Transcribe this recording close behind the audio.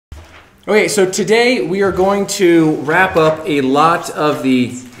Okay, so today we are going to wrap up a lot of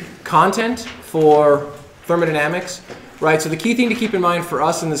the content for thermodynamics, right? So the key thing to keep in mind for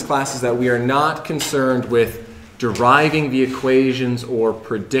us in this class is that we are not concerned with deriving the equations or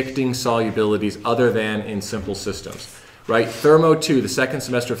predicting solubilities other than in simple systems, right? Thermo 2, the second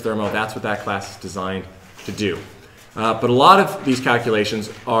semester of Thermo, that's what that class is designed to do. But a lot of these calculations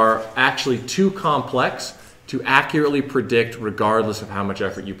are actually too complex to accurately predict regardless of how much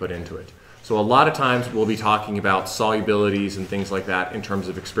effort you put into it. So a lot of times we'll be talking about solubilities and things like that in terms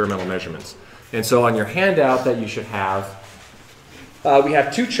of experimental measurements. And so on your handout that you should have, we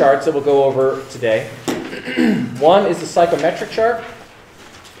have two charts that we'll go over today. One is the psychometric chart.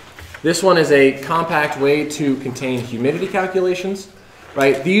 This one is a compact way to contain humidity calculations,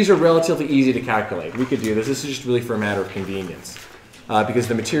 right? These are relatively easy to calculate. We could do this. This is just really for a matter of convenience. Because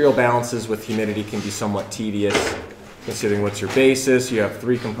the material balances with humidity can be somewhat tedious, considering what's your basis, you have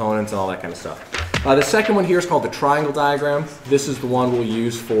three components and all that kind of stuff. The second one here is called the triangle diagram. This is the one we'll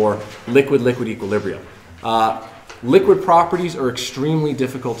use for liquid-liquid equilibrium. Liquid properties are extremely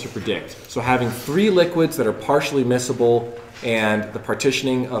difficult to predict. So having three liquids that are partially miscible and the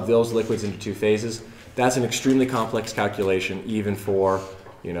partitioning of those liquids into two phases, that's an extremely complex calculation even for,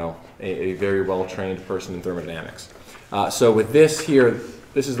 you know, a very well-trained person in thermodynamics. So with this here,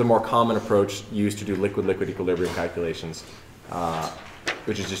 this is the more common approach used to do liquid-liquid equilibrium calculations,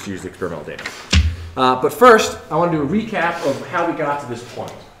 which is just use the experimental data. But first, I want to do a recap of how we got to this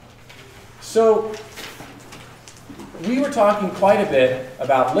point. So we were talking quite a bit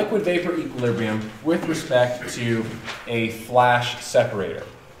about liquid-vapor equilibrium with respect to a flash separator,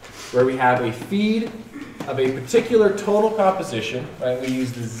 where we have a feed of a particular total composition, right? We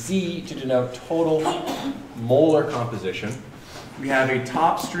use the Z to denote total molar composition. We have a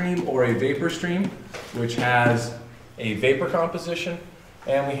top stream or a vapor stream, which has a vapor composition,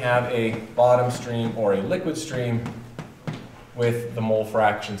 and we have a bottom stream or a liquid stream with the mole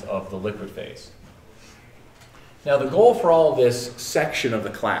fractions of the liquid phase. Now the goal for all of this section of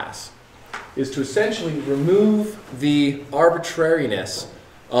the class is to essentially remove the arbitrariness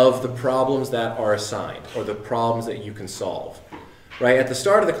of the problems that are assigned, or the problems that you can solve. Right? At the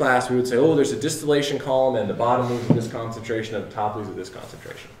start of the class, we would say, oh, there's a distillation column, and the bottom leaves at this concentration, and the top leaves at this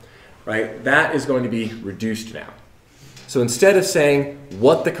concentration. Right? That is going to be reduced now. So instead of saying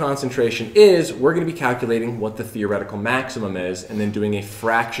what the concentration is, we're going to be calculating what the theoretical maximum is, and then doing a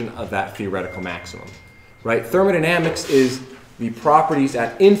fraction of that theoretical maximum. Right? Thermodynamics is the properties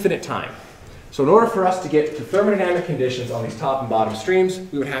at infinite time. So in order for us to get to thermodynamic conditions on these top and bottom streams,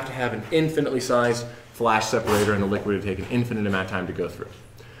 we would have to have an infinitely sized flash separator, and the liquid would take an infinite amount of time to go through.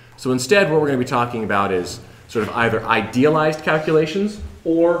 So instead, what we're going to be talking about is sort of either idealized calculations,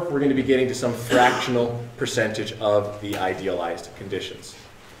 or we're going to be getting to some fractional percentage of the idealized conditions.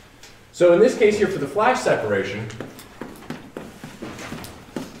 So in this case here, for the flash separation,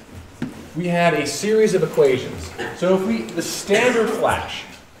 we had a series of equations. So if the standard flash,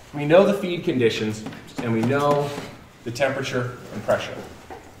 we know the feed conditions, and we know the temperature and pressure.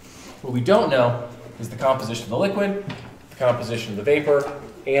 What we don't know is the composition of the liquid, the composition of the vapor,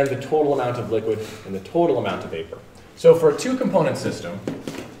 and the total amount of liquid and the total amount of vapor. So for a two-component system,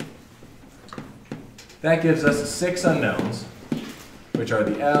 that gives us 6 unknowns, which are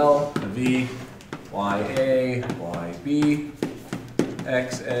the L, the V, YA, YB,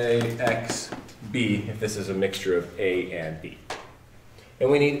 XA, XB, if this is a mixture of A and B.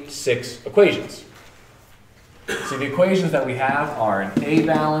 And we need 6 equations. So the equations that we have are an A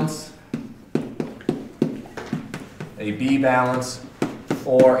balance, a B balance,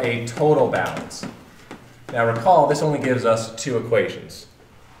 or a total balance. Now recall, this only gives us 2 equations,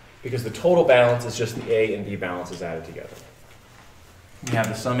 because the total balance is just the A and B balances added together. We have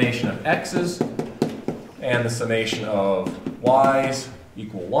the summation of x's and the summation of y's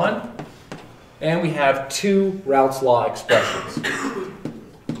equal 1. And we have 2 Raoult's law expressions.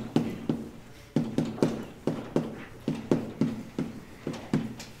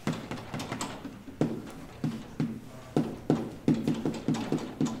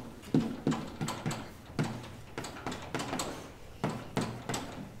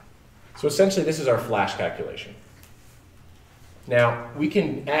 So essentially, this is our flash calculation. Now, we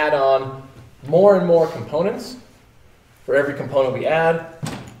can add on more and more components. For every component we add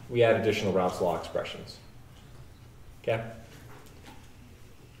additional Raoult's law expressions. Okay?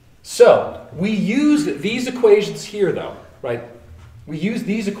 So, we used these equations here, though, right? We used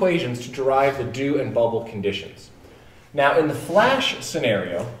these equations to derive the dew and bubble conditions. Now, in the flash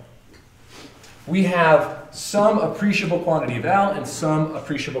scenario, we have some appreciable quantity of L and some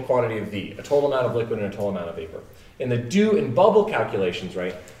appreciable quantity of V, a total amount of liquid and a total amount of vapor. In the dew and bubble calculations,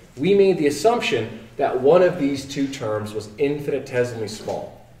 right, we made the assumption that one of these two terms was infinitesimally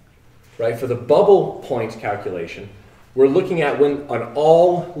small. Right? For the bubble point calculation, we're looking at when an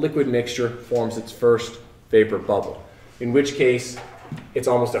all-liquid mixture forms its first vapor bubble, in which case it's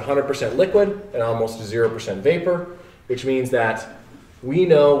almost 100% liquid and almost 0% vapor, which means that we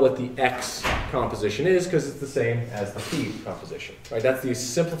know what the X composition is because it's the same as the feed composition. Right? That's the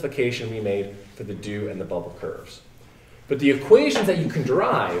simplification we made for the dew and the bubble curves. But the equations that you can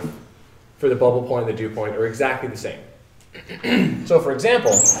derive for the bubble point and the dew point are exactly the same. So for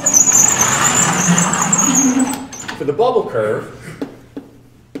example, for the bubble curve,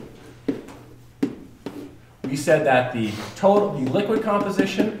 we said that the liquid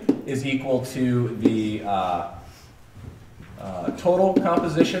composition is equal to the total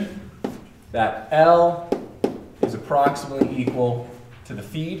composition, that L is approximately equal to the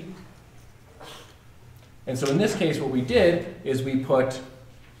feed. And so in this case, what we did is we put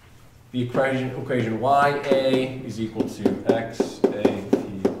the equation YA is equal to XA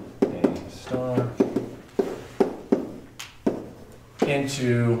P A star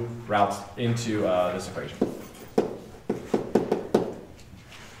into this equation.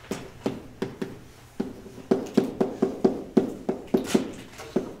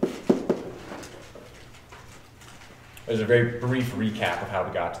 There's a very brief recap of how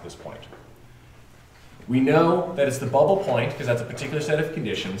we got to this point. We know that it's the bubble point because that's a particular set of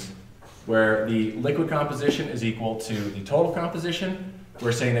conditions where the liquid composition is equal to the total composition.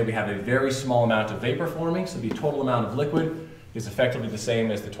 We're saying that we have a very small amount of vapor forming, so the total amount of liquid is effectively the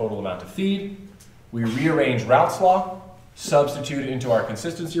same as the total amount of feed. We rearrange Raoult's law, substitute it into our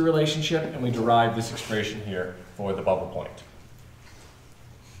consistency relationship, and we derive this expression here for the bubble point.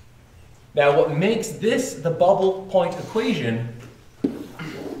 Now, what makes this the bubble point equation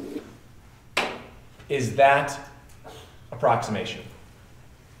is that approximation.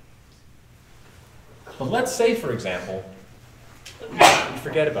 But let's say, for example, we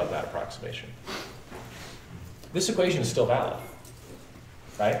forget about that approximation. This equation is still valid,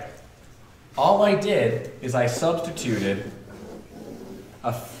 right? All I did is I substituted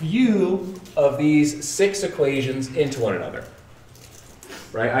a few of these 6 equations into one another.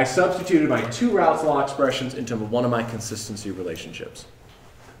 Right? I substituted my 2 Raoult's law expressions into one of my consistency relationships.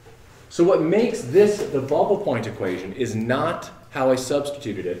 So what makes this the bubble point equation is not how I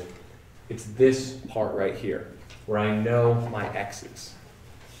substituted it. It's this part right here, where I know my x's.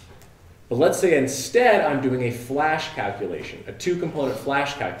 But let's say instead I'm doing a flash calculation, a 2-component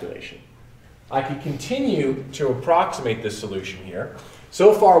flash calculation. I could continue to approximate this solution here.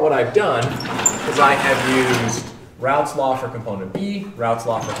 So far what I've done is I have used Raoult's law for component B, Raoult's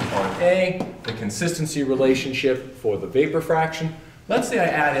law for component A, the consistency relationship for the vapor fraction. Let's say I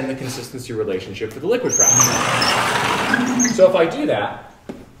add in the consistency relationship for the liquid fraction. So if I do that,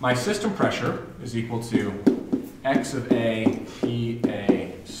 my system pressure is equal to X of A, P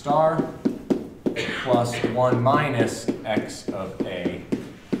A star, plus 1 minus X of A,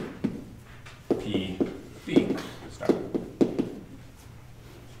 P B star.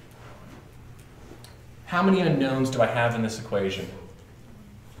 How many unknowns do I have in this equation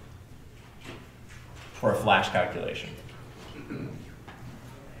for a flash calculation?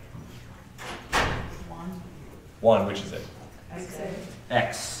 1, which is it?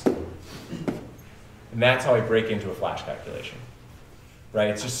 X. And that's how I break into a flash calculation. Right?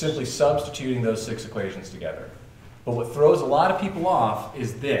 It's just simply substituting those 6 equations together. But what throws a lot of people off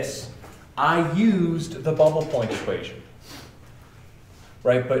is this. I used the bubble point equation.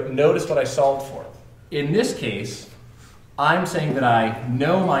 Right? But notice what I solved for. In this case, I'm saying that I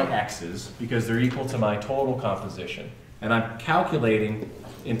know my x's because they're equal to my total composition, and I'm calculating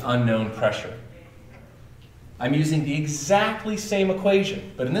an unknown pressure. I'm using the exactly same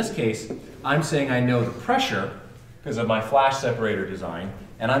equation, but in this case, I'm saying I know the pressure because of my flash separator design,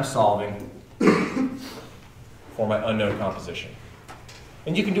 and I'm solving for my unknown composition.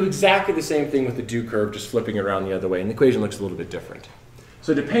 And you can do exactly the same thing with the dew curve, just flipping it around the other way, and the equation looks a little bit different.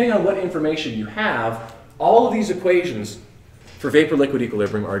 So depending on what information you have, all of these equations for vapor-liquid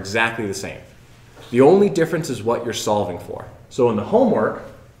equilibrium are exactly the same. The only difference is what you're solving for. So in the homework,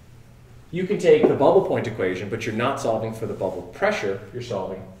 you can take the bubble point equation, but you're not solving for the bubble pressure, you're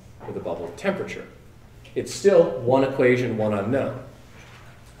solving for the bubble temperature. It's still one equation, one unknown.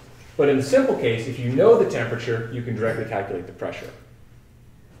 But in the simple case, if you know the temperature, you can directly calculate the pressure.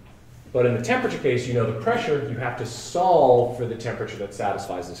 But in the temperature case, you know the pressure, you have to solve for the temperature that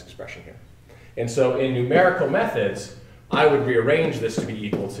satisfies this expression here. And so in numerical methods, I would rearrange this to be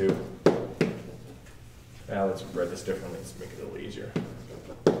equal to, now let's write this differently, let's make it a little easier.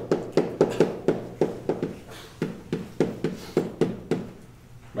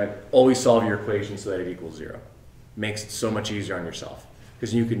 right? Always solve your equation so that it equals 0. Makes it so much easier on yourself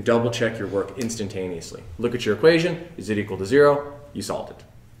because you can double check your work instantaneously. Look at your equation. Is it equal to 0? You solved it.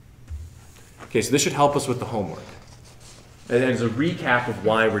 Okay, so this should help us with the homework. And as a recap of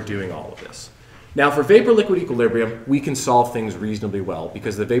why we're doing all of this. Now for vapor-liquid equilibrium, we can solve things reasonably well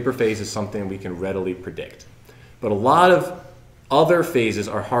because the vapor phase is something we can readily predict. But a lot of other phases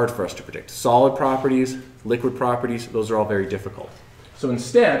are hard for us to predict. Solid properties, liquid properties, those are all very difficult. So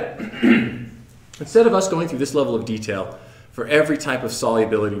instead, instead of us going through this level of detail for every type of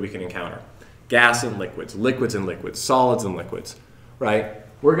solubility we can encounter, gas and liquids, liquids and liquids, solids and liquids, right?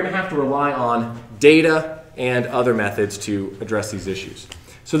 We're going to have to rely on data and other methods to address these issues.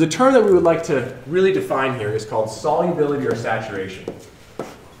 So the term that we would like to really define here is called solubility or saturation.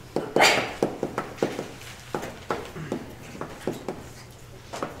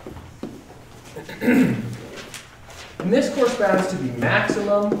 And this corresponds to the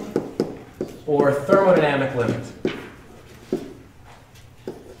maximum or thermodynamic limit.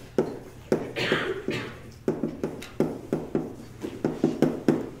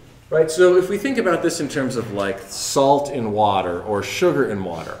 Right, so if we think about this in terms of like salt in water or sugar in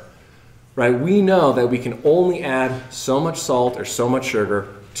water, right, we know that we can only add so much salt or so much sugar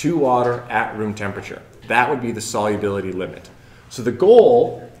to water at room temperature. That would be the solubility limit. So the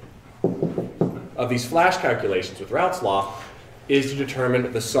goal of these flash calculations with Raoult's law is to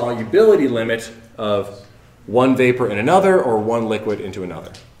determine the solubility limit of one vapor in another or one liquid into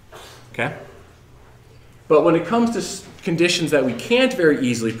another. Okay? But when it comes to conditions that we can't very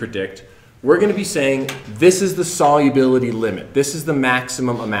easily predict, we're going to be saying this is the solubility limit. This is the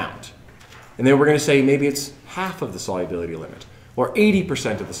maximum amount. And then we're going to say maybe it's half of the solubility limit or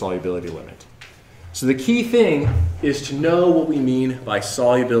 80% of the solubility limit. So the key thing is to know what we mean by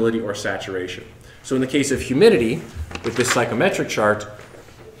solubility or saturation. So in the case of humidity, with this psychometric chart,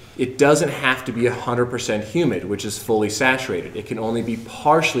 it doesn't have to be 100% humid, which is fully saturated. It can only be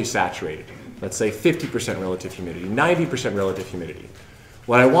partially saturated. Let's say 50% relative humidity, 90% relative humidity.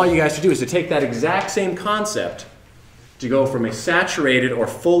 What I want you guys to do is to take that exact same concept to go from a saturated or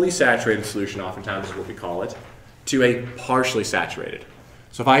fully saturated solution, oftentimes is what we call it, to a partially saturated.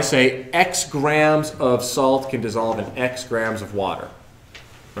 So if I say X grams of salt can dissolve in X grams of water,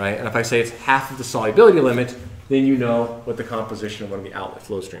 right? And if I say it's half of the solubility limit, then you know what the composition of one of the outlet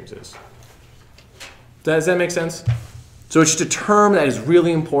flow streams is. Does that make sense? So it's just a term that is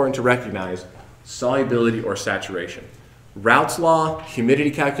really important to recognize, solubility or saturation. Raoult's law,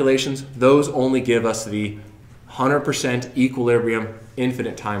 humidity calculations, those only give us the 100% equilibrium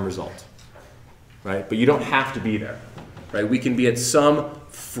infinite time result, right? But you don't have to be there, right? We can be at some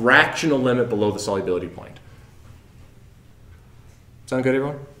fractional limit below the solubility point. Sound good,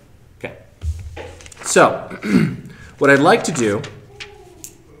 everyone? Okay. So what I'd like to do,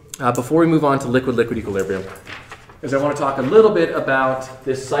 before we move on to liquid-liquid equilibrium, is I want to talk a little bit about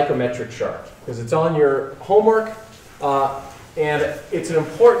this psychometric chart, because it's on your homework, and it's an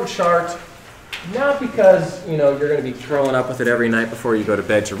important chart, not because you're going to be curling up with it every night before you go to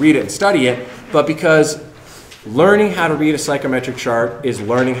bed to read it and study it, but because learning how to read a psychometric chart is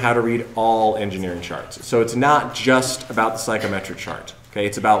learning how to read all engineering charts. So it's not just about the psychometric chart. Okay?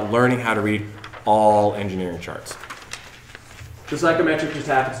 It's about learning how to read all engineering charts. The psychometric just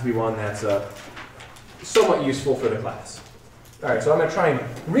happens to be one that's somewhat useful for the class. All right, so I'm going to try and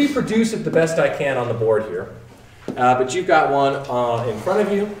reproduce it the best I can on the board here. But you've got one in front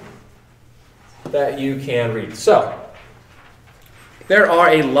of you that you can read. So there are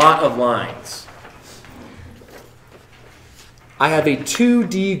a lot of lines. I have a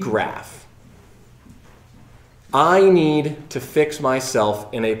 2D graph. I need to fix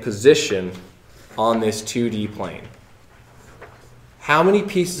myself in a position on this 2D plane. How many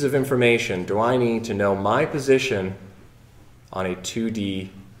pieces of information do I need to know my position on a 2D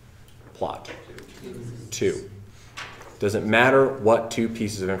plot? 2. Does it matter what 2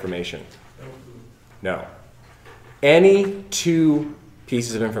 pieces of information? No. Any 2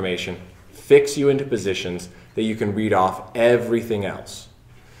 pieces of information fix you into positions that you can read off everything else.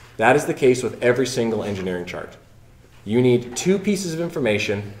 That is the case with every single engineering chart. You need 2 pieces of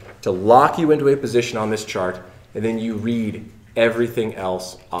information to lock you into a position on this chart, and then you read everything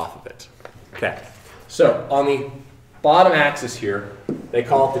else off of it. Okay, so on the bottom axis here, they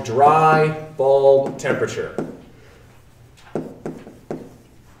call it the dry bulb temperature.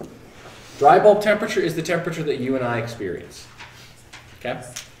 Dry bulb temperature is the temperature that you and I experience. Okay?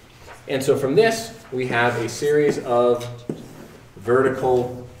 And so from this, we have a series of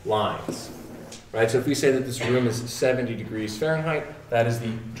vertical lines. Right? So if we say that this room is 70 degrees Fahrenheit, that is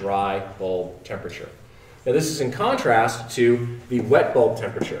the dry bulb temperature. Now this is in contrast to the wet bulb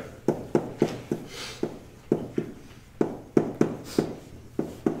temperature.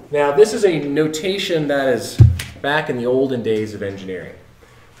 Now this is a notation that is back in the olden days of engineering.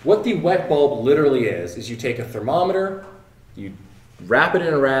 What the wet bulb literally is you take a thermometer, you wrap it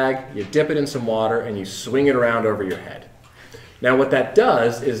in a rag, you dip it in some water, and you swing it around over your head. Now what that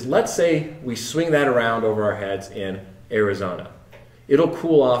does is, let's say we swing that around over our heads in Arizona. It'll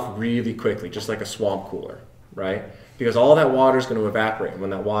cool off really quickly, just like a swamp cooler, right? Because all that water is going to evaporate. And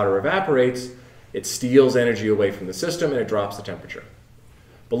when that water evaporates, it steals energy away from the system and it drops the temperature.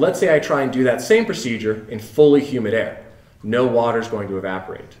 But let's say I try and do that same procedure in fully humid air. No water is going to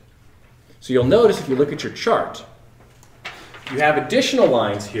evaporate. So you'll notice if you look at your chart, you have additional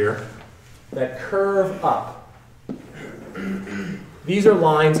lines here that curve up. These are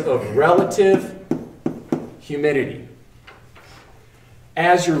lines of relative humidity.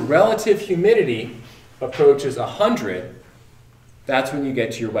 As your relative humidity approaches 100, that's when you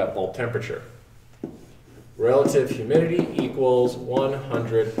get to your wet bulb temperature. Relative humidity equals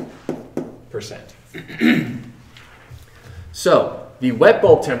 100%. So the wet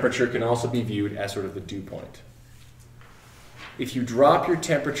bulb temperature can also be viewed as sort of the dew point. If you drop your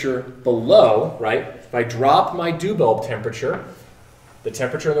temperature below, right, if I drop my dew bulb temperature, the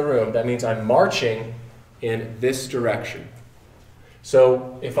temperature in the room, that means I'm marching in this direction.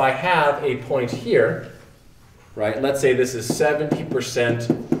 So if I have a point here, right, let's say this is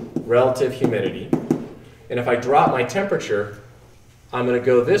 70% relative humidity, and if I drop my temperature, I'm going to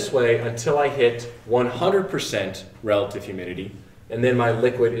go this way until I hit 100% relative humidity, and then my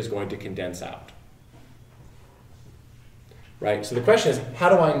liquid is going to condense out. Right? So the question is, how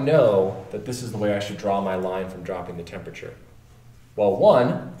do I know that this is the way I should draw my line from dropping the temperature? Well,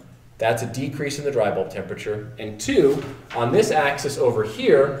 one, that's a decrease in the dry bulb temperature, and two, on this axis over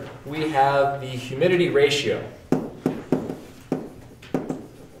here, we have the humidity ratio.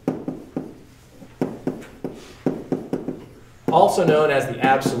 Also known as the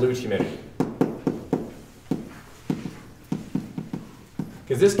absolute humidity.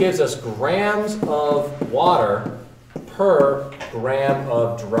 Because this gives us grams of water per gram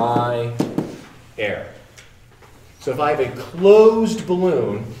of dry air. So if I have a closed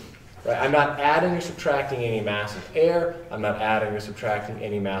balloon, right, I'm not adding or subtracting any mass of air, I'm not adding or subtracting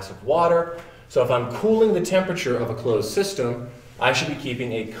any mass of water. So if I'm cooling the temperature of a closed system, I should be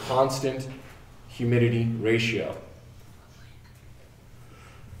keeping a constant humidity ratio.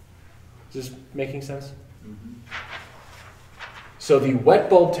 Is this making sense? Mm-hmm. So the wet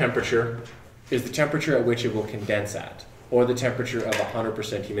bulb temperature is the temperature at which it will condense at, or the temperature of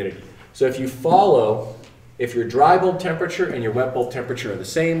 100% humidity. So if you follow, if your dry bulb temperature and your wet bulb temperature are the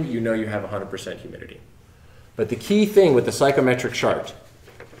same, you know you have 100% humidity. But the key thing with the psychometric chart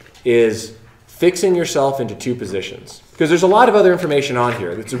is fixing yourself into two positions. Because there's a lot of other information on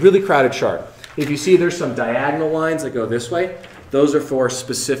here. It's a really crowded chart. If you see there's some diagonal lines that go this way, those are for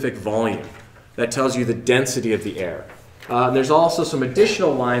specific volume. That tells you the density of the air. There's also some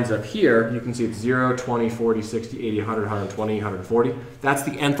additional lines up here. You can see it's 0, 20, 40, 60, 80, 100, 120, 140. That's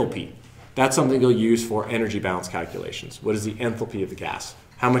the enthalpy. That's something you'll use for energy balance calculations. What is the enthalpy of the gas?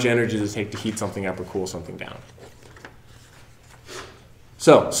 How much energy does it take to heat something up or cool something down?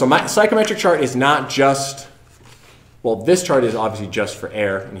 So my psychometric chart is not just, well, this chart is obviously just for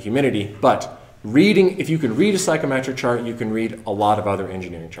air and humidity, but if you can read a psychometric chart, you can read a lot of other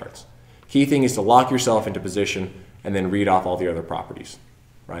engineering charts. Key thing is to lock yourself into position and then read off all the other properties,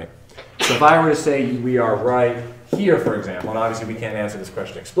 right? So if I were to say we are right here, for example, and obviously we can't answer this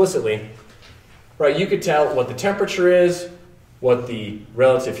question explicitly, right, you could tell what the temperature is, what the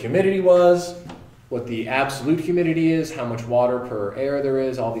relative humidity was, what the absolute humidity is, how much water per air there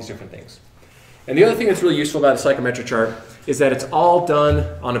is, all these different things. And the other thing that's really useful about a psychometric chart is that it's all done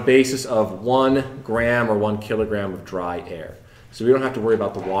on a basis of 1 gram or 1 kilogram of dry air. So we don't have to worry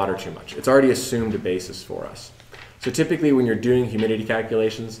about the water too much. It's already assumed a basis for us. So typically when you're doing humidity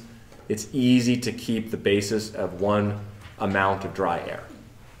calculations, it's easy to keep the basis of one amount of dry air,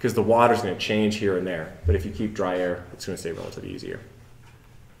 because the water's going to change here and there. But if you keep dry air, it's going to stay relatively easier.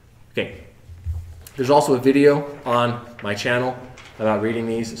 Okay. There's also a video on my channel about reading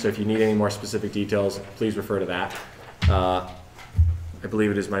these, so if you need any more specific details, please refer to that. I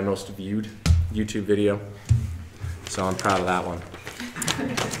believe it is my most viewed YouTube video, so I'm proud of that one.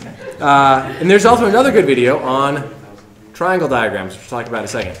 And there's also another good video on triangle diagrams, which we'll talk about in a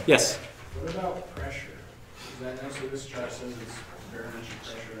second. Yes? What about pressure? Is that so this chart says it's barometric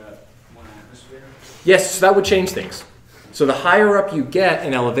pressure at 1 atmosphere? Yes, so that would change things. So the higher up you get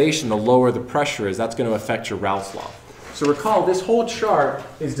in elevation, the lower the pressure is. That's going to affect your Raoult's law. So recall, this whole chart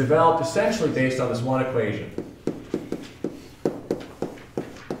is developed essentially based on this one equation.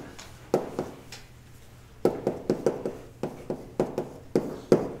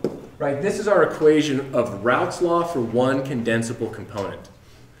 Right, this is our equation of Raoult's law for one condensable component.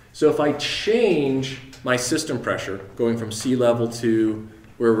 So if I change my system pressure, going from sea level to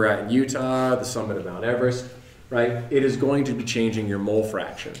where we're at in Utah, the summit of Mount Everest, right, it is going to be changing your mole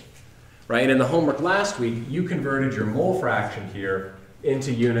fraction. Right, and in the homework last week, you converted your mole fraction here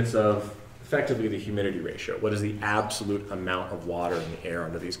into units of effectively the humidity ratio. What is the absolute amount of water in the air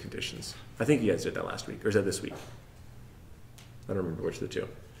under these conditions? I think you guys did that last week, or is that this week? I don't remember which of the two.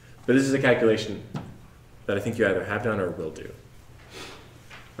 But this is a calculation that I think you either have done or will do.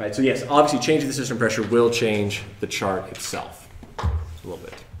 Right, so yes, obviously changing the system pressure will change the chart itself a little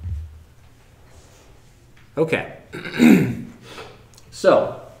bit. Okay.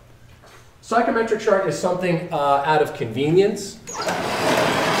 So, psychrometric chart is something out of convenience.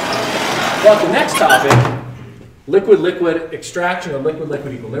 But the next topic, liquid-liquid extraction or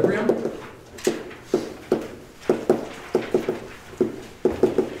liquid-liquid equilibrium.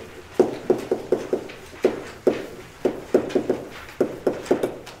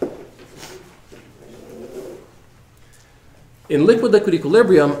 In liquid-liquid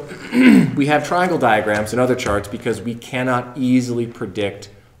equilibrium, we have triangle diagrams and other charts because we cannot easily predict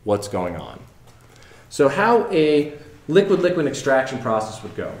what's going on. So how a liquid-liquid extraction process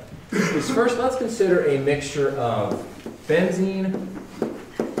would go is first let's consider a mixture of benzene,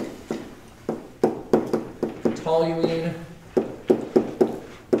 toluene,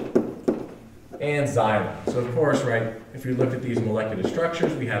 and xylene. So of course, right, if you look at these molecular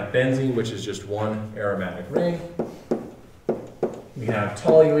structures, we have benzene, which is just one aromatic ring. We have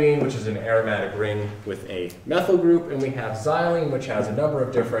toluene, which is an aromatic ring with a methyl group, and we have xylene, which has a number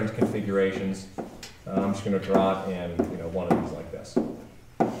of different configurations. I'm just going to draw it in one of these like this.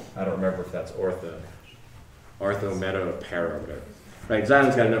 I don't remember if that's ortho, meta, para, whatever. Right,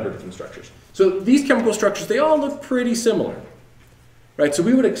 xylene's got a number of different structures. So these chemical structures, they all look pretty similar. Right, so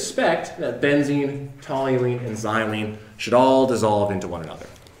we would expect that benzene, toluene, and xylene should all dissolve into one another.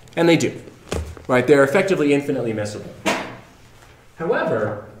 And they do. Right, they're effectively infinitely miscible.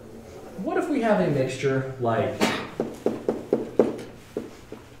 However, what if we have a mixture like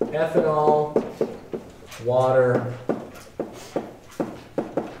ethanol, water,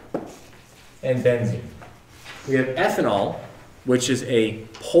 and benzene? We have ethanol, which is a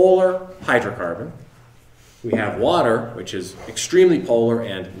polar hydrocarbon. We have water, which is extremely polar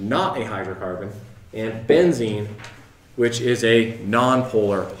and not a hydrocarbon. And benzene, which is a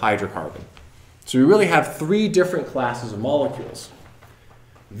non-polar hydrocarbon. So we really have three different classes of molecules.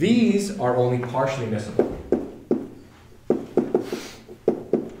 These are only partially miscible.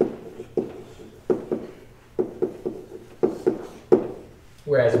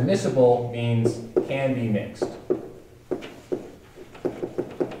 Whereas miscible means can be mixed.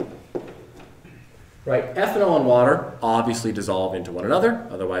 Right, ethanol and water obviously dissolve into one another,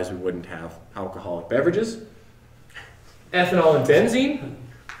 otherwise we wouldn't have alcoholic beverages. Ethanol and benzene,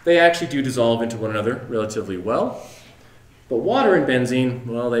 they actually do dissolve into one another relatively well. But water and benzene,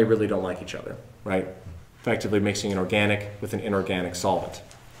 well, they really don't like each other, right? Effectively mixing an organic with an inorganic solvent.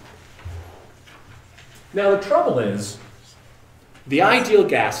 Now the trouble is, the ideal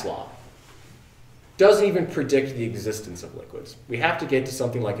gas law doesn't even predict the existence of liquids. We have to get to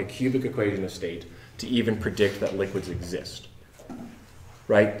something like a cubic equation of state to even predict that liquids exist,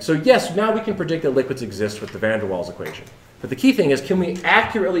 right? So yes, now we can predict that liquids exist with the van der Waals equation. But the key thing is, can we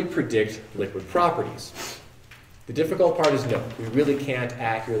accurately predict liquid properties? The difficult part is no, we really can't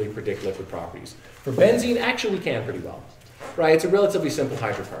accurately predict liquid properties. For benzene, actually we can pretty well. Right, it's a relatively simple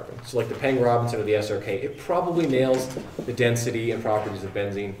hydrocarbon. So like the Peng-Robinson or the SRK, it probably nails the density and properties of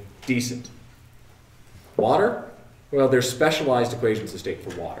benzene decent. Water, well, there's specialized equations of state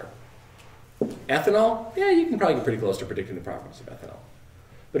for water. Ethanol, yeah, you can probably get pretty close to predicting the properties of ethanol.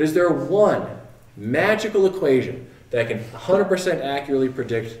 But is there one magical equation that can 100% accurately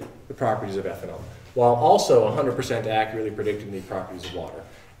predict the properties of ethanol, while also 100% accurately predicting the properties of water,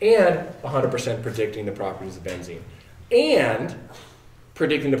 and 100% predicting the properties of benzene, and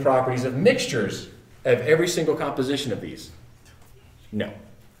predicting the properties of mixtures of every single composition of these? No.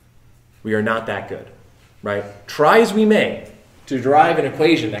 We are not that good, right? Try as we may to derive an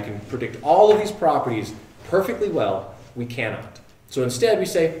equation that can predict all of these properties perfectly well, we cannot. So instead we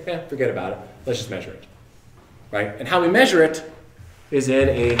say, forget about it, let's just measure it, right? And how we measure it is in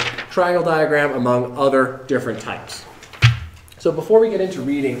a triangle diagram among other different types. So before we get into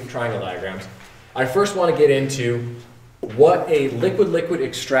reading triangle diagrams, I first want to get into what a liquid-liquid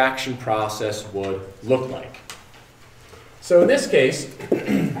extraction process would look like. So in this case,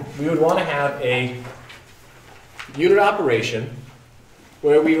 we would want to have a unit operation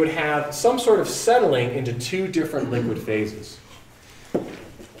where we would have some sort of settling into two different liquid phases.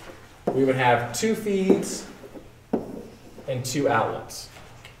 We would have two feeds and two outlets.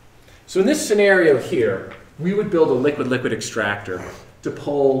 So in this scenario here, we would build a liquid-liquid extractor to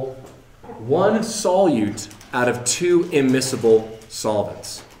pull one solute out of two immiscible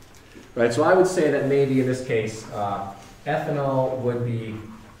solvents. Right, so I would say that maybe in this case, ethanol would be,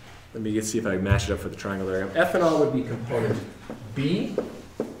 let me see if I match it up for the triangle diagram. Ethanol would be component B,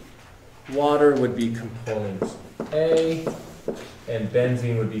 water would be component A, and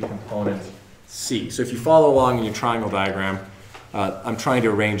benzene would be component C. So if you follow along in your triangle diagram, I'm trying to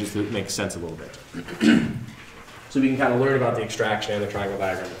arrange it so it makes sense a little bit. So we can kind of learn about the extraction and the triangle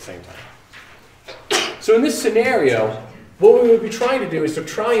diagram at the same time. So in this scenario, what we would be trying to do is to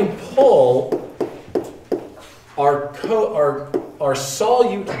try and pull our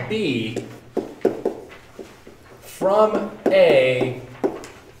solute B from A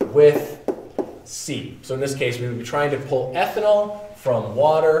with C. So in this case, we would be trying to pull ethanol from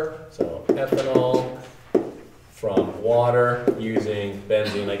water. So ethanol from water using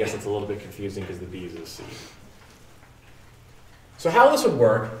benzene. I guess it's a little bit confusing because the B is a C. So how this would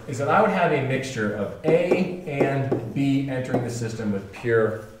work is that I would have a mixture of A and B entering the system with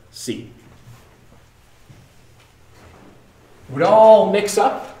pure C. It would all mix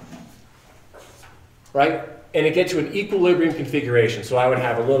up, right? And it get to an equilibrium configuration. So I would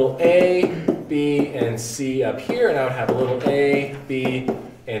have a little A, B, and C up here, and I would have a little A, B,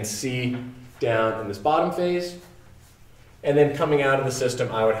 and C down in this bottom phase. And then coming out of the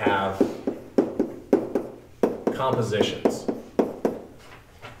system, I would have compositions.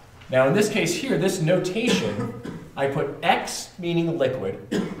 Now in this case here, this notation, I put X meaning liquid,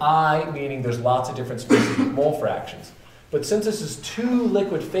 I meaning there's lots of different species of mole fractions. But since this is two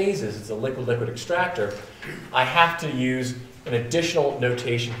liquid phases, it's a liquid-liquid extractor, I have to use an additional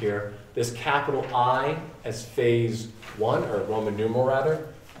notation here, this capital I as phase 1, or Roman numeral rather,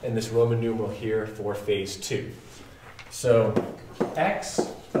 and this Roman numeral here for phase 2. So X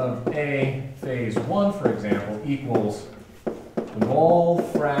of A phase 1, for example, equals the mole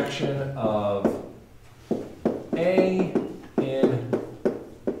fraction of A in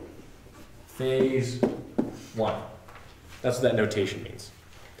phase 1. That's what that notation means.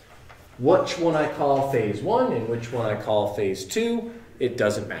 Which one I call phase 1 and which one I call phase 2, it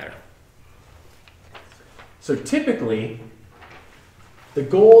doesn't matter. So typically, the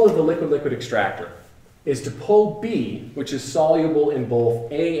goal of the liquid-liquid extractor is to pull B, which is soluble in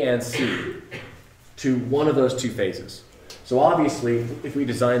both A and C, to one of those two phases. So obviously, if we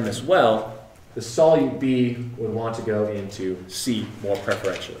design this well, the solute B would want to go into C more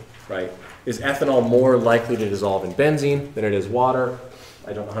preferentially, right? Is ethanol more likely to dissolve in benzene than it is water?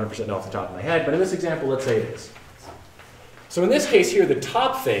 I don't 100% know off the top of my head, but in this example, let's say it is. So in this case here, the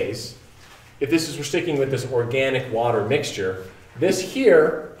top phase, if we're sticking with this organic water mixture, this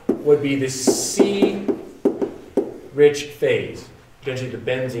here would be the C-rich phase, potentially the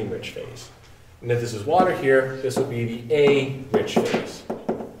benzene-rich phase. And if this is water here, this would be the A-rich phase.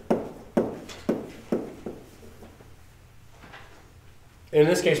 And in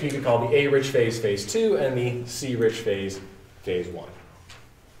this case, we could call the A-rich phase phase 2 and the C-rich phase phase 1.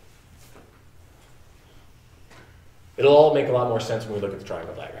 It'll all make a lot more sense when we look at the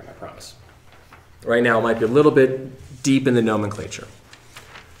triangle diagram, I promise. Right now, it might be a little bit deep in the nomenclature.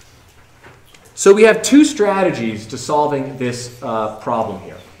 So we have two strategies to solving this problem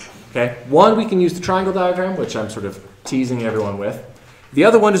here. Okay? One, we can use the triangle diagram, which I'm sort of teasing everyone with. The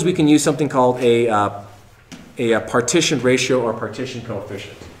other one is we can use something called a partition ratio or partition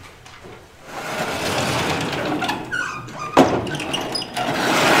coefficient.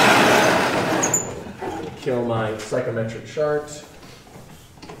 Kill my psychometric chart.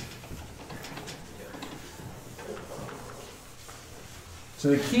 So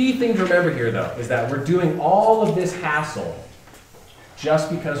the key thing to remember here, though, is that we're doing all of this hassle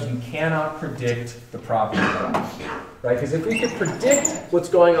just because we cannot predict the property of life. Right? Because if we could predict what's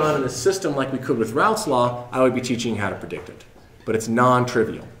going on in the system like we could with Raoult's law, I would be teaching you how to predict it. But it's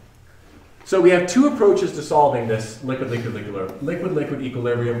non-trivial. So we have two approaches to solving this liquid-liquid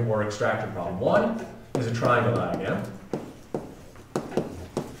equilibrium or extraction problem. One is a triangle diagram.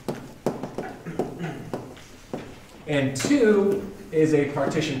 And two is a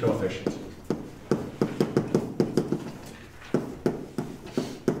partition coefficient.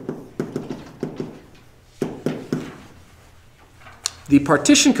 The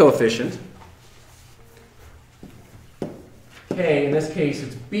partition coefficient, K, in this case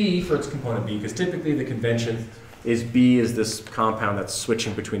it's B for its component B, because typically the convention is B is this compound that's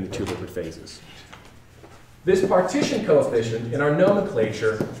switching between the two liquid phases. This partition coefficient in our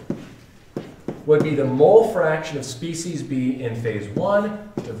nomenclature would be the mole fraction of species B in phase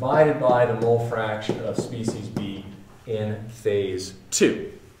 1 divided by the mole fraction of species B in phase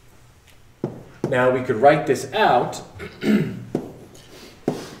 2. Now we could write this out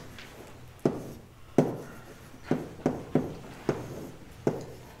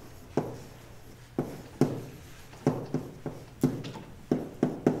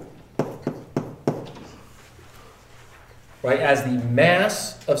as the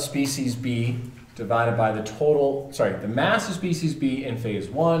mass of species B divided by the total, the mass of species B in phase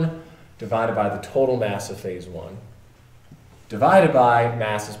 1 divided by the total mass of phase 1 divided by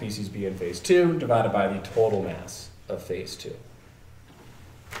mass of species B in phase 2 divided by the total mass of phase 2.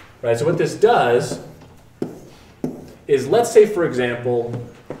 Right, so what this does is, let's say, for example,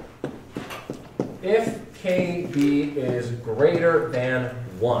 if KB is greater than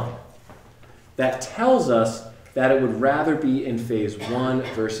 1, that tells us that it would rather be in phase 1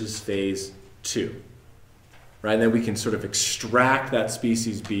 versus phase 2. Right? And then we can sort of extract that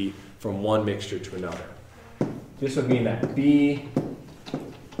species B from one mixture to another. This would mean that B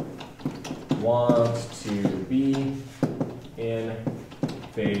wants to be in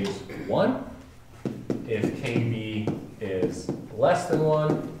phase 1. If KB is less than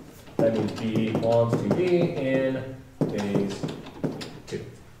 1, that means B wants to be in phase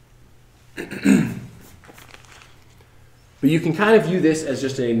 2. But you can kind of view this as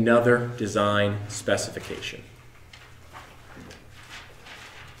just another design specification.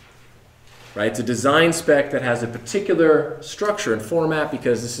 Right? It's a design spec that has a particular structure and format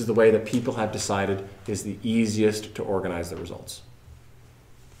because this is the way that people have decided is the easiest to organize the results.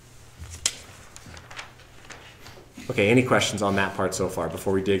 Okay, any questions on that part so far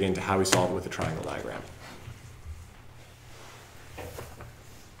before we dig into how we solve it with the triangle diagram?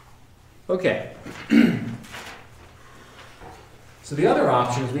 Okay. So the other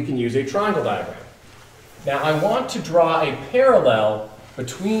option is we can use a triangle diagram. Now I want to draw a parallel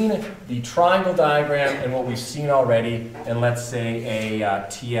between the triangle diagram and what we've seen already, and let's say a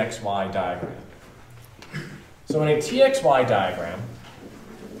TXY diagram. So in a TXY diagram,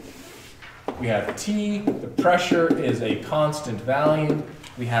 we have T, the pressure is a constant value.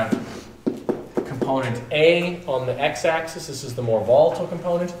 We have component A on the x-axis. This is the more volatile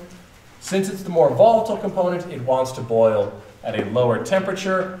component. Since it's the more volatile component, it wants to boil at a lower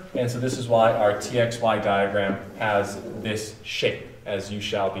temperature, and so this is why our TXY diagram has this shape, as you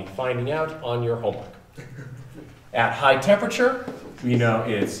shall be finding out on your homework. At high temperature, we know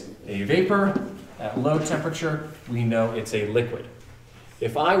it's a vapor. At low temperature, we know it's a liquid.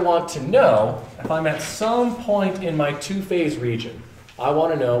 If I want to know, if I'm at some point in my two-phase region, I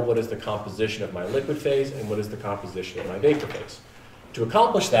want to know what is the composition of my liquid phase and what is the composition of my vapor phase. To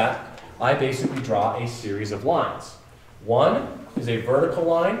accomplish that, I basically draw a series of lines. One is a vertical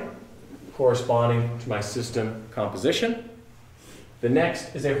line corresponding to my system composition. The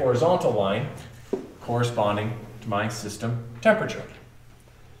next is a horizontal line corresponding to my system temperature.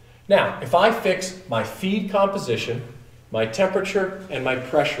 Now, if I fix my feed composition, my temperature, and my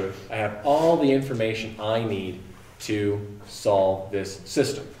pressure, I have all the information I need to solve this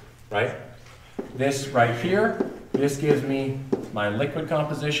system, right? This right here, this gives me my liquid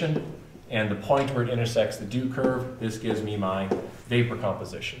composition, and the point where it intersects the dew curve, this gives me my vapor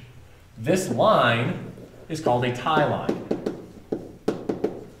composition. This line is called a tie line.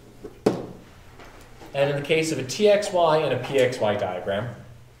 And in the case of a TXY and a PXY diagram,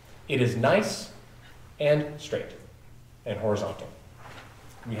 it is nice and straight and horizontal.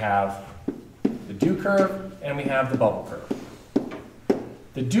 We have the dew curve and we have the bubble curve.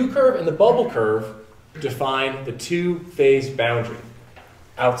 The dew curve and the bubble curve define the two-phase boundary.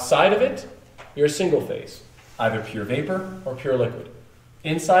 Outside of it, you're a single phase, either pure vapor or pure liquid.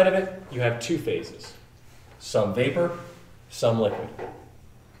 Inside of it, you have two phases, some vapor, some liquid.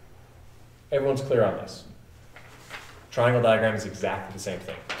 Everyone's clear on this. Triangle diagram is exactly the same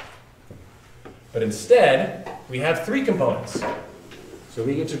thing. But instead, we have three components. So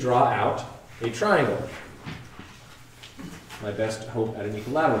we get to draw out a triangle. My best hope at an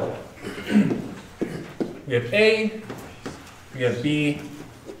equilateral level. We have A, we have B,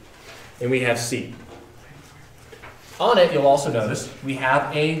 and we have C. On it, you'll also notice we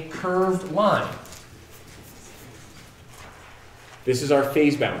have a curved line. This is our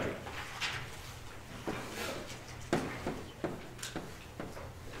phase boundary.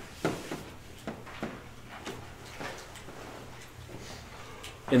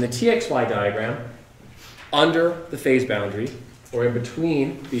 In the TXY diagram, under the phase boundary, or in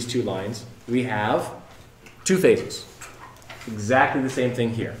between these two lines, we have Two phases. Exactly the same thing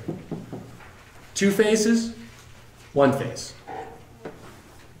here. Two phases, one phase.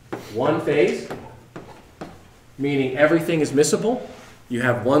 One phase, meaning everything is miscible. You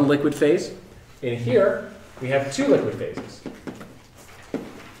have one liquid phase. And here, we have two liquid phases.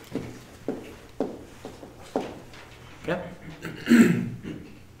 Okay?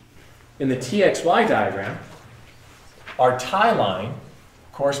 In the TXY diagram, our tie line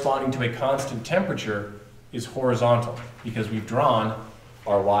corresponding to a constant temperature is horizontal because we've drawn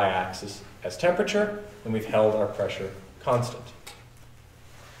our y-axis as temperature and we've held our pressure constant.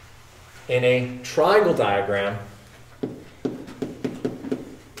 In a triangle diagram,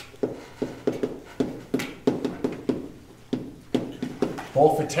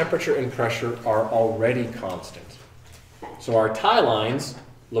 both the temperature and pressure are already constant. So our tie lines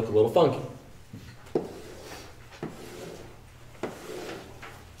look a little funky.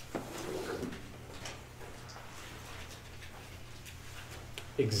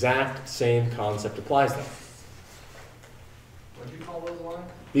 Exact same concept applies then. What do you call those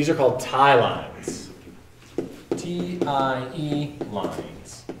lines? These are called tie lines. T-I-E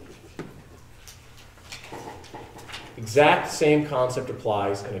lines. Exact same concept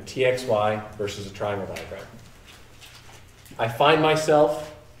applies in a TXY versus a triangle diagram. I find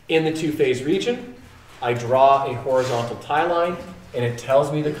myself in the two-phase region. I draw a horizontal tie line, and it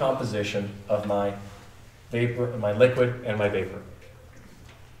tells me the composition of my vapor, my liquid, and my vapor.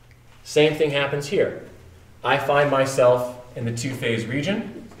 Same thing happens here. I find myself in the two-phase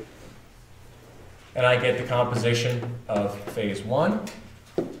region, and I get the composition of phase 1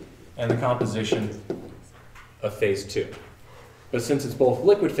 and the composition of phase 2. But since it's both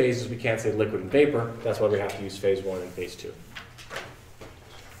liquid phases, we can't say liquid and vapor. That's why we have to use phase 1 and phase 2.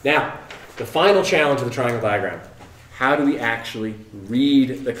 Now, the final challenge of the triangle diagram. How do we actually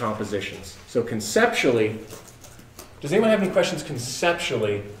read the compositions? So conceptually, does anyone have any questions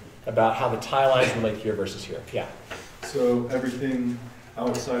conceptually about how the tie lines relate here versus here? Yeah. So everything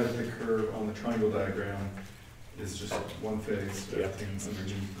outside of the curve on the triangle diagram is just one phase. Yep. Everything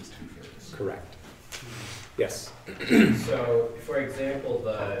underneath is two phases. Correct. Yes. So, for example,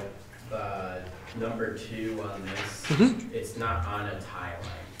 the number 2 on this, it's not on a tie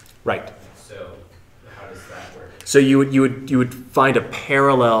line. Right. So, how does that work? So you would find a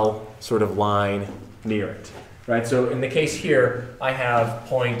parallel sort of line near it, right? So in the case here, I have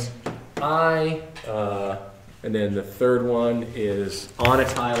point I, and then the third one is on a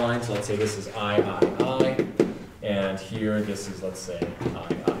tie line. So let's say this is I, and here this is, let's say,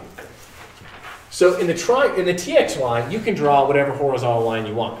 I. So in the TXY, you can draw whatever horizontal line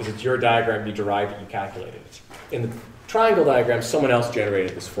you want because it's your diagram, you derived it, you calculated it. In the triangle diagram, someone else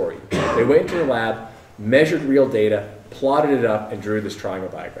generated this for you. They went into the lab, measured real data, plotted it up, and drew this triangle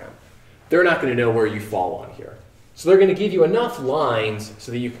diagram. They're not going to know where you fall on here. So they're going to give you enough lines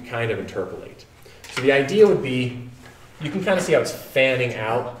so that you can kind of interpolate. So the idea would be, you can kind of see how it's fanning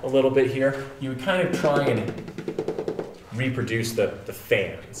out a little bit here. You would kind of try and reproduce the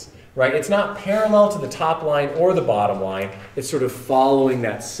fans. Right? It's not parallel to the top line or the bottom line. It's sort of following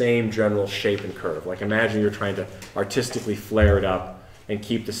that same general shape and curve. Like imagine you're trying to artistically flare it up and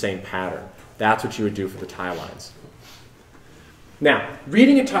keep the same pattern. That's what you would do for the tie lines. Now,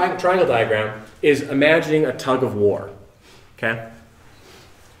 reading a triangle diagram is imagining a tug of war. Okay?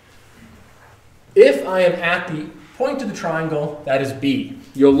 If I am at the point of the triangle, that is B.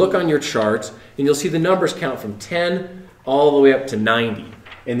 You'll look on your chart and you'll see the numbers count from 10 all the way up to 90.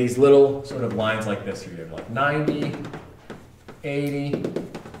 In these little sort of lines like this here, you have like 90, 80,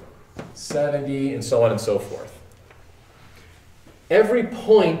 70, and so on and so forth. Every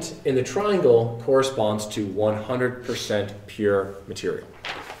point in the triangle corresponds to 100% pure material.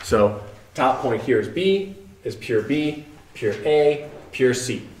 So top point here is B, is pure B, pure A, pure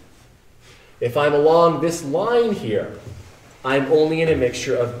C. If I'm along this line here, I'm only in a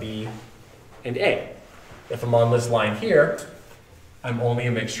mixture of B and A. If I'm on this line here, I'm only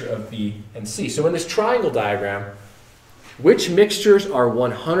a mixture of B and C. So in this triangle diagram, which mixtures are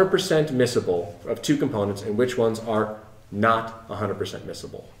 100% miscible of two components and which ones are not 100%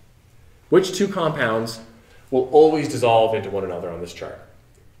 miscible? Which two compounds will always dissolve into one another on this chart?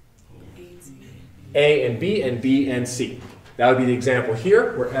 A and B and C. That would be the example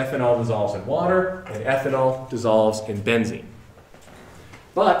here where ethanol dissolves in water and ethanol dissolves in benzene.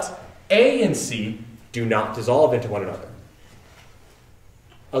 But A and C do not dissolve into one another.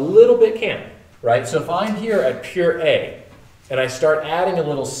 A little bit can, right? So if I'm here at pure A and I start adding a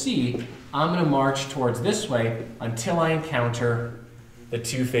little C, I'm going to march towards this way until I encounter the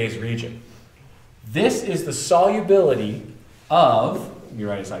two-phase region. This is the solubility of, let me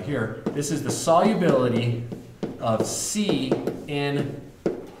write this out here, This is the solubility of C in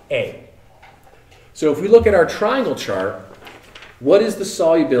A. So if we look at our triangle chart, what is the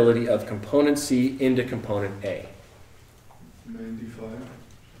solubility of component C into component A? 95.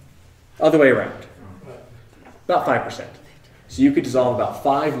 Other way around. About 5%. So you could dissolve about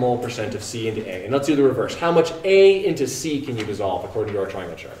 5 mole percent of C into A. And let's do the reverse. How much A into C can you dissolve according to our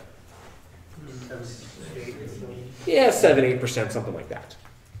triangle chart? Yeah, 7, 8%, something like that.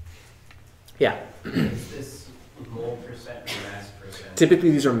 Yeah. Is this mole percent or mass percent? Typically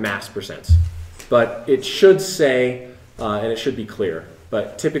these are mass percents. But it should say, and it should be clear,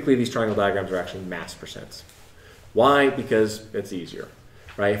 but typically these triangle diagrams are actually mass percents. Why? Because it's easier.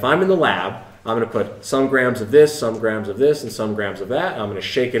 Right? If I'm in the lab, I'm going to put some grams of this, some grams of this, and some grams of that. I'm going to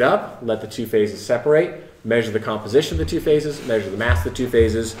shake it up, let the two phases separate, measure the composition of the two phases, measure the mass of the two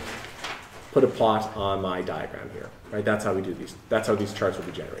phases, put a plot on my diagram here. Right? That's how we do these. That's how these charts will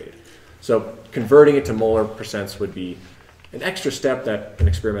be generated. So converting it to molar percents would be an extra step that an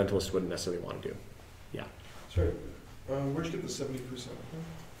experimentalist wouldn't necessarily want to do. Yeah. Sorry, where'd you get the 70%?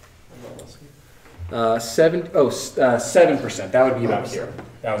 I'm not listening. 7%. That would be about here.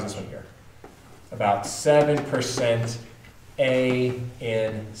 That was this one here. About 7% A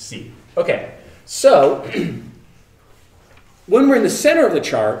in C. Okay, so when we're in the center of the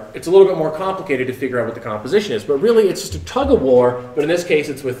chart, it's a little bit more complicated to figure out what the composition is, but really it's just a tug of war, but in this case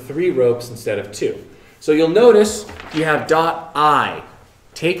it's with 3 ropes instead of 2. So you'll notice you have dot I.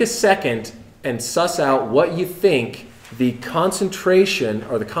 Take a second and suss out what you think the concentration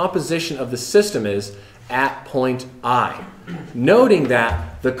or the composition of the system is at point I. Noting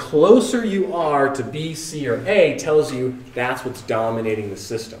that the closer you are to B, C, or A tells you that's what's dominating the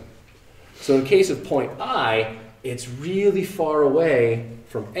system. So in case of point I, it's really far away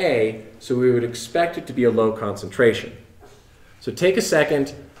from A, so we would expect it to be a low concentration. So take a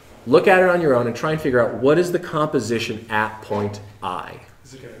second, look at it on your own, and try and figure out what is the composition at point I.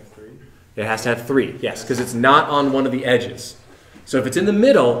 Is it going to have 3? It has to have 3, yes, because it's not on one of the edges. So if it's in the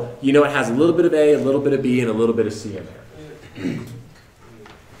middle, you know it has a little bit of A, a little bit of B, and a little bit of C in there.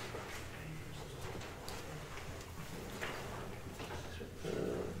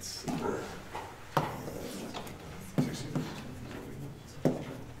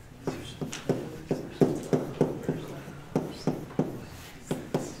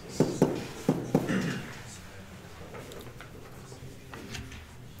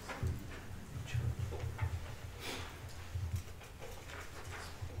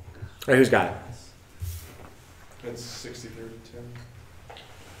 All right, who's got it? That's 60, 30,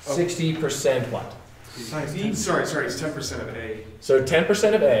 10. 60% what? Sorry, it's 10% of A. So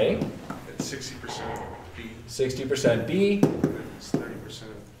 10% of A, It's 60% of B. 60% B, It's 30% of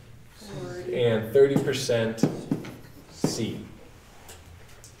and 30% C.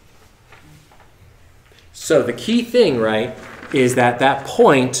 So the key thing, right, is that that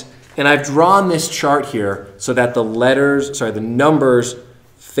point, and I've drawn this chart here so that the numbers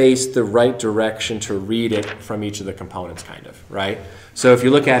face the right direction to read it from each of the components, kind of, right? So if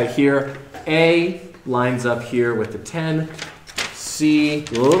you look at it here, A lines up here with the 10, C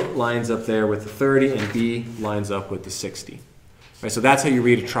lines up there with the 30, and B lines up with the 60. Right, so that's how you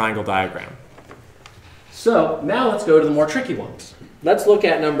read a triangle diagram. So now let's go to the more tricky ones. Let's look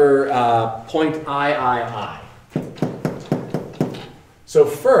at number point III. So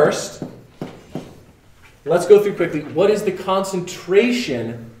first, let's go through quickly. What is the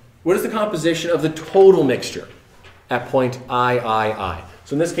concentration, what is the composition of the total mixture at point III?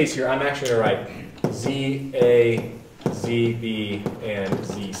 So in this case here, I'm actually going to write ZA, ZB, and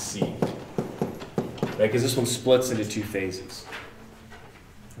ZC. Right, because this one splits into 2 phases.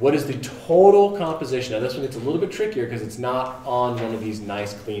 What is the total composition? Now this one gets a little bit trickier because it's not on one of these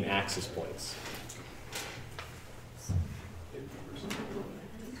nice clean axis points.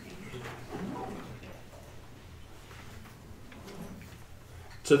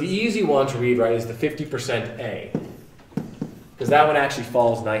 So the easy one to read, right, is the 50% A, because that one actually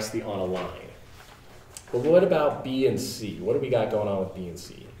falls nicely on a line. But what about B and C? What do we got going on with B and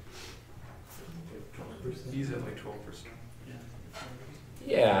C? B's at like 12%.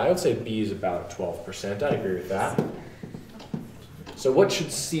 Yeah, I would say B is about 12%. I agree with that. So what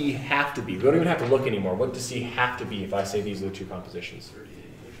should C have to be? We don't even have to look anymore. What does C have to be if I say these are the 2 compositions?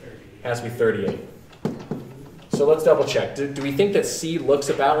 It has to be 38. So let's double check. Do we think that C looks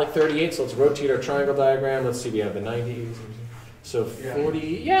about like 38? So let's rotate our triangle diagram. Let's see, we have the 90. So 40,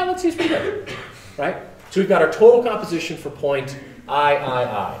 yeah, let's see, it's pretty good, right? So we've got our total composition for point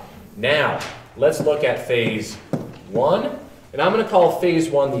III. Now, let's look at phase 1. And I'm going to call phase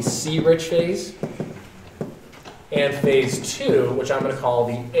 1 the C-rich phase. and phase 2, which I'm going to call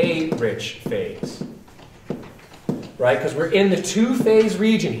the A-rich phase. Right? Because we're in the two-phase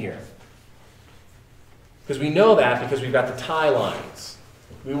region here. Because we know that because we've got the tie lines.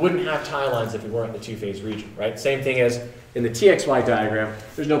 We wouldn't have tie lines if we weren't in the two-phase region, right? Same thing as in the TXY diagram.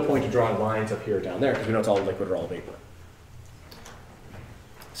 There's no point to drawing lines up here or down there because we know it's all liquid or all vapor.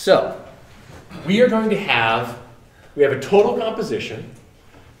 So, we are going to have, we have a total composition,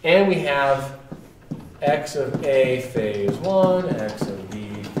 and we have X of A phase 1, X of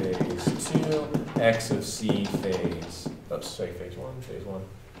B phase 2, X of C phase, oops, sorry, phase 1, phase 1,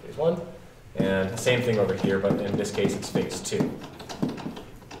 phase 1. And the same thing over here, but in this case it's phase 2.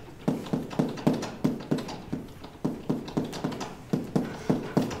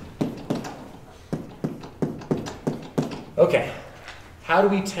 Okay, how do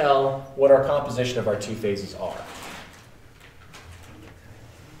we tell what our composition of our two phases are?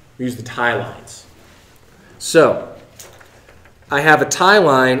 We use the tie lines. So, I have a tie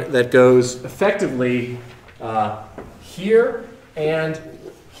line that goes effectively here and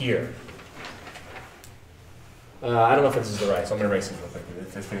here. I don't know if this is the right, so I'm going to erase it real quick.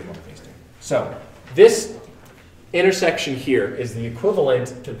 It's phase 1, phase 2. So, this intersection here is the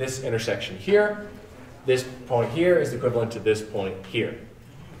equivalent to this intersection here. This point here is the equivalent to this point here.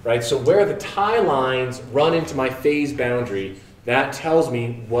 Right? So where the tie lines run into my phase boundary, that tells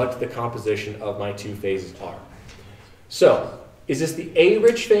me what the composition of my two phases are. So, is this the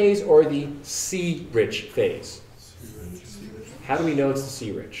A-rich phase or the C-rich phase? How do we know it's the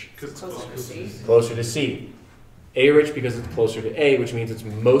C-rich? Closer to C. A-rich because it's closer to A, which means it's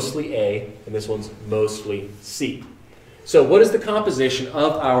mostly A, and this one's mostly C. So what is the composition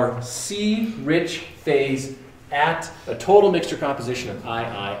of our C-rich phase at a total mixture composition of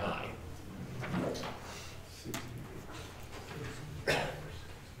III?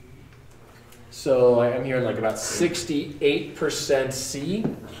 So I'm hearing like about 68% C.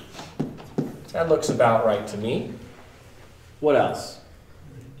 That looks about right to me. What else?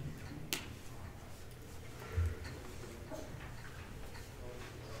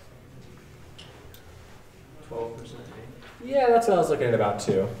 Yeah, that's what I was looking at about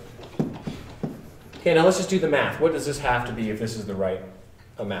too. Okay, now let's just do the math. What does this have to be if this is the right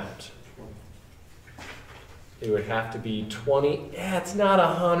amount? It would have to be 20. Yeah, it's not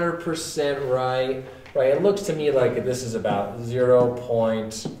 100% right. Right, it looks to me like this is about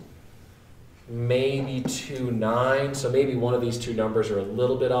 0.29. So maybe one of these two numbers are a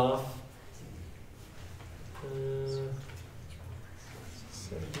little bit off.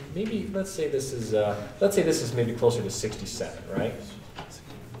 Maybe let's say this is maybe closer to 67, right?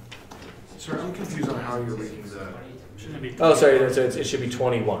 Sir, I'm confused on how you're making the. Oh, sorry, it should be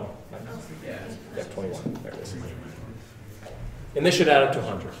 21. Yeah, 21. There it is. And this should add up to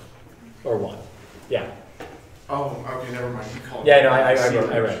 100 or 1. Yeah. Oh, okay, never mind. You called. Yeah, no, I read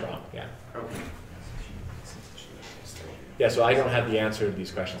it wrong. Yeah. Okay. Yeah, so I don't have the answer to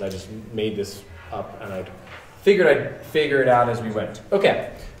these questions. I just made this up, and I figured I'd figure it out as we went.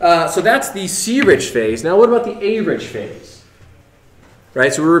 Okay, so that's the C-rich phase. Now what about the A-rich phase?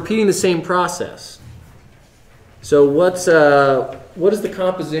 Right, so we're repeating the same process. So what is the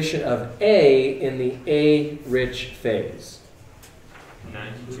composition of A in the A-rich phase?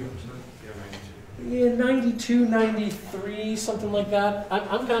 92%? Yeah, 92, 93, something like that.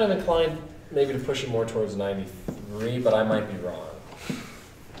 I'm kind of inclined maybe to push it more towards 93, but I might be wrong.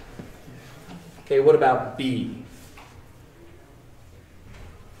 Okay, what about B?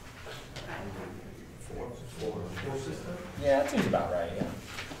 4%? Yeah, that seems about right, yeah.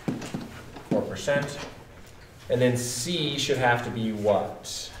 4%. And then C should have to be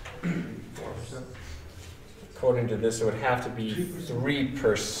what? 4%. According to this, it would have to be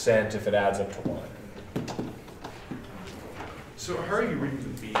 3% if it adds up to 1. So how are you reading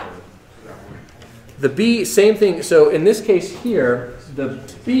the B for that one? The B, same thing. So in this case here, the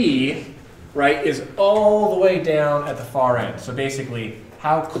B, right, is all the way down at the far end. So basically,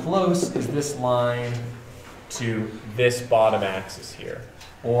 how close is this line to this bottom axis here?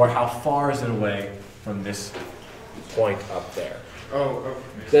 Or how far is it away from this point up there? Oh, okay.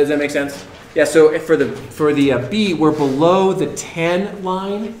 Does that make sense? Yeah, so for the B, we're below the 10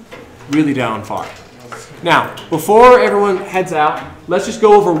 line, really down far. Now, before everyone heads out, let's just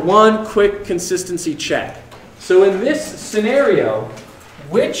go over one quick consistency check. So in this scenario,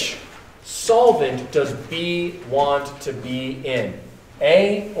 which solvent does B want to be in?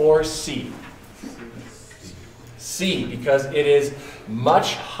 A or C? C, because it is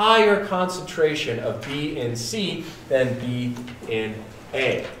much higher concentration of B in C than B in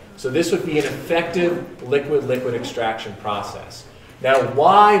A. So this would be an effective liquid-liquid extraction process. Now,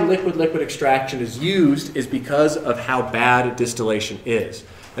 why liquid-liquid extraction is used is because of how bad distillation is.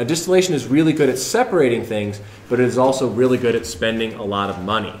 Now, distillation is really good at separating things, but it is also really good at spending a lot of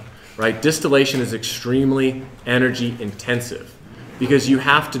money, right? Distillation is extremely energy intensive because you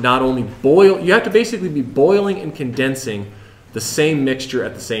have to not only boil, you have to basically be boiling and condensing the same mixture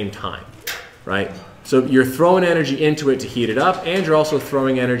at the same time, right? So you're throwing energy into it to heat it up, and you're also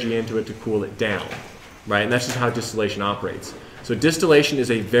throwing energy into it to cool it down, right? And that's just how distillation operates. So distillation is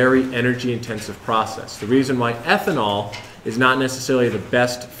a very energy-intensive process. The reason why ethanol is not necessarily the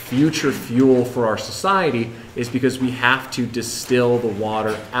best future fuel for our society is because we have to distill the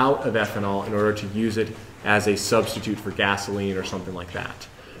water out of ethanol in order to use it as a substitute for gasoline or something like that,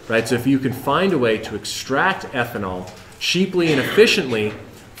 right? So if you can find a way to extract ethanol cheaply and efficiently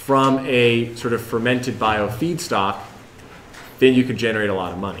from a sort of fermented biofeedstock, then you can generate a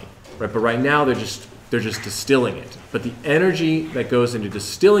lot of money, right? But right now they're just distilling it. But the energy that goes into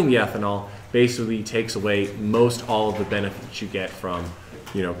distilling the ethanol basically takes away most all of the benefits you get from,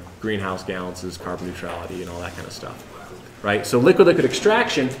 you know, greenhouse gases, carbon neutrality, and all that kind of stuff, right? So liquid-liquid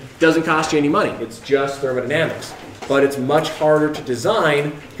extraction doesn't cost you any money. It's just thermodynamics. But it's much harder to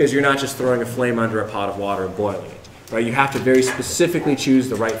design because you're not just throwing a flame under a pot of water and boiling it, right? You have to very specifically choose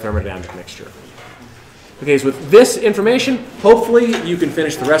the right thermodynamic mixture. Okay, so with this information, hopefully you can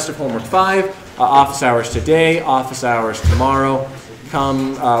finish the rest of homework 5. Office hours today, office hours tomorrow.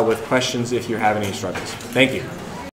 Come with questions if you're having any struggles. Thank you.